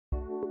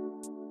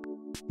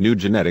New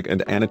genetic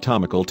and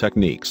anatomical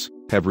techniques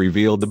have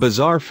revealed the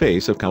bizarre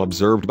face of cow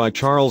observed by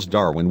Charles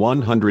Darwin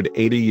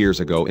 180 years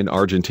ago in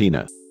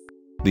Argentina.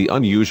 The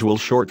unusual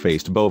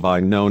short-faced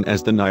bovine known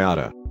as the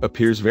Niata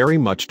appears very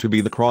much to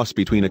be the cross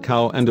between a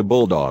cow and a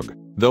bulldog,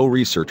 though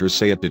researchers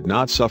say it did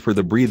not suffer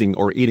the breathing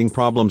or eating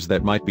problems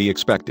that might be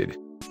expected.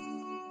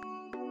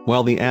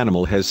 While the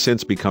animal has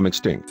since become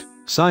extinct,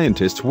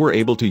 scientists were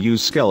able to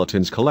use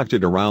skeletons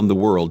collected around the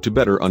world to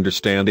better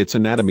understand its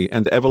anatomy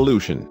and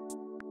evolution.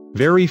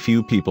 Very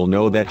few people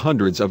know that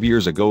hundreds of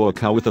years ago a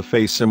cow with a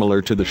face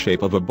similar to the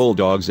shape of a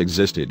bulldog's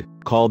existed,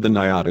 called the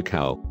Niata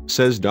cow,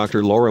 says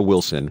Dr. Laura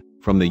Wilson,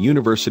 from the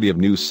University of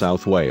New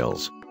South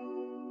Wales.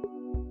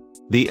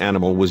 The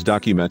animal was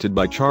documented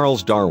by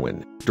Charles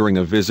Darwin during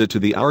a visit to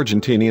the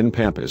Argentinian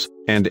pampas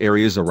and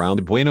areas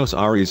around Buenos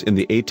Aires in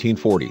the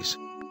 1840s.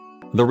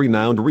 The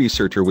renowned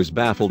researcher was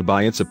baffled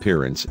by its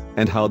appearance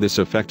and how this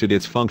affected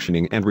its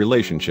functioning and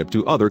relationship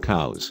to other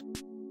cows.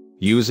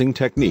 Using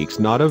techniques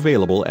not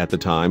available at the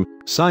time,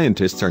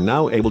 scientists are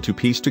now able to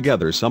piece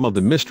together some of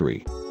the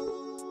mystery.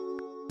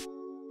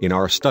 In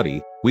our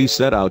study, we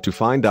set out to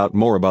find out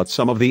more about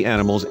some of the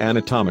animal's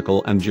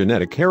anatomical and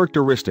genetic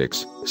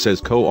characteristics,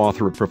 says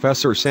co-author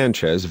Professor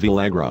Sanchez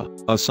Villagra,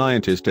 a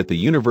scientist at the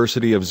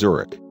University of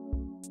Zurich.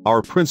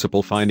 Our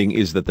principal finding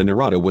is that the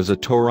Niata was a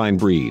taurine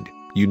breed,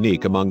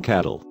 unique among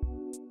cattle.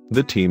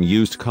 The team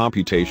used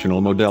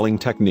computational modeling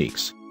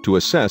techniques to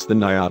assess the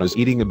Niata's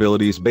eating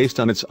abilities based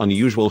on its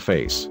unusual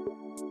face.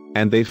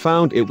 And they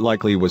found it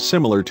likely was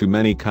similar to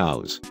many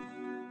cows.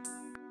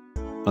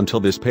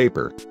 Until this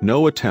paper,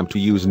 no attempt to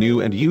use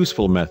new and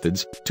useful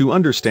methods to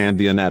understand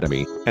the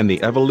anatomy and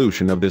the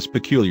evolution of this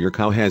peculiar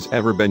cow has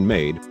ever been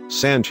made,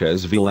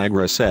 Sanchez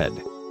Villagra said.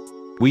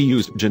 We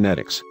used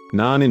genetics,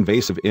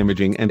 non-invasive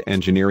imaging and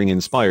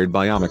engineering-inspired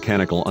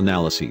biomechanical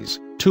analyses,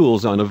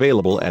 tools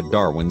unavailable at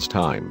Darwin's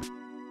time.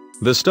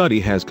 The study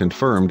has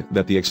confirmed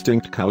that the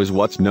extinct cow is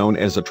what's known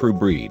as a true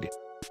breed.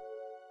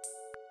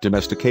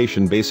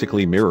 Domestication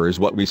basically mirrors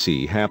what we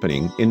see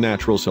happening in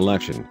natural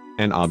selection,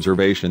 an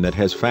observation that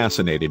has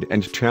fascinated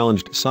and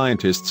challenged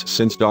scientists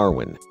since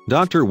Darwin,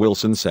 Dr.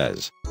 Wilson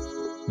says.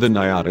 The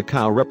Niata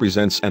cow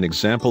represents an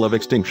example of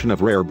extinction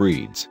of rare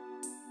breeds.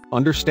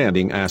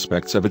 Understanding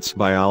aspects of its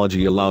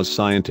biology allows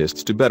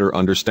scientists to better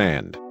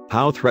understand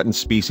how threatened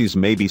species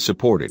may be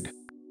supported.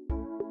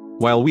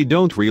 While we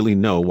don't really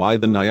know why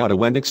the Niata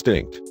went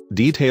extinct,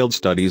 detailed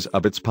studies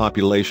of its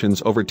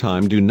populations over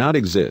time do not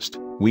exist,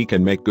 we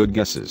can make good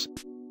guesses.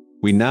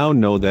 We now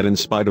know that in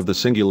spite of the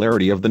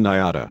singularity of the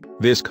Niata,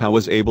 this cow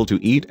was able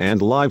to eat and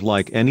live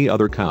like any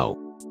other cow.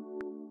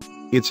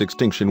 Its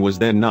extinction was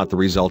then not the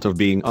result of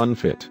being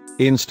unfit.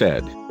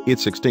 Instead,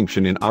 its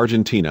extinction in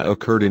Argentina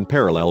occurred in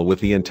parallel with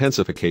the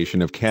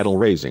intensification of cattle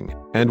raising,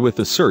 and with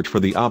the search for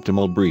the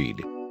optimal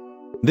breed.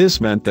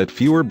 This meant that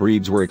fewer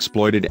breeds were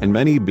exploited and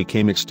many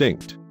became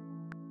extinct.